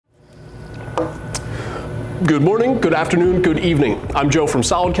Good morning, good afternoon, good evening. I'm Joe from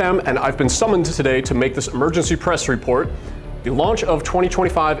SolidCAM, and I've been summoned today to make this emergency press report, the launch of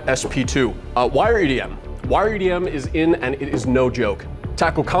 2025 SP2. Wire EDM. Wire EDM is in, and it is no joke.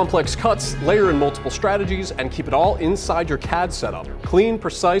 Tackle complex cuts, layer in multiple strategies, and keep it all inside your CAD setup. Clean,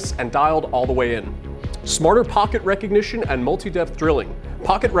 precise, and dialed all the way in. Smarter pocket recognition and multi-depth drilling.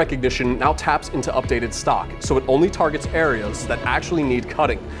 Pocket recognition now taps into updated stock, so it only targets areas that actually need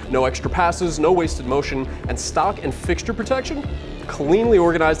cutting. No extra passes, no wasted motion, and stock and fixture protection cleanly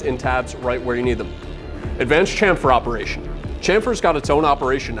organized in tabs right where you need them. Advanced chamfer operation. Chamfer's got its own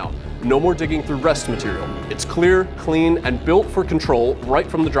operation now. No more digging through rest material. It's clear, clean, and built for control right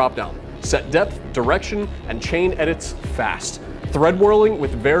from the dropdown. Set depth, direction, and chain edits fast. Thread whirling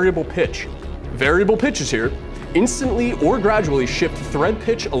with variable pitch. Variable pitch is here. Instantly or gradually shift thread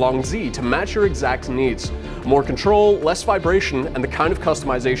pitch along Z to match your exact needs. More control, less vibration, and the kind of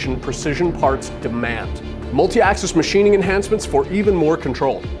customization precision parts demand. Multiaxis machining enhancements for even more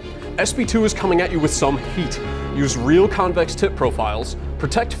control. SP2 is coming at you with some heat. Use real convex tip profiles,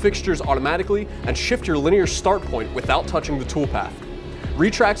 protect fixtures automatically, and shift your linear start point without touching the toolpath.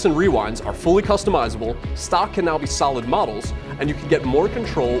 Retracts and rewinds are fully customizable, stock can now be solid models, and you can get more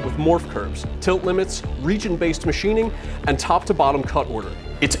control with morph curves, tilt limits, region-based machining, and top-to-bottom cut order.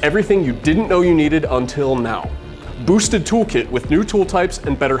 It's everything you didn't know you needed until now. Boosted toolkit with new tool types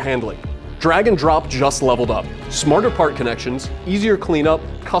and better handling. Drag and drop just leveled up. Smarter part connections, easier cleanup,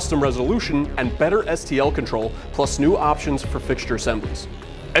 custom resolution, and better STL control, plus new options for fixture assemblies.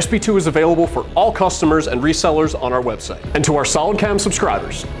 SP2 is available for all customers and resellers on our website. And to our SolidCAM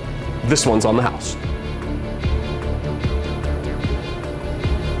subscribers, this one's on the house.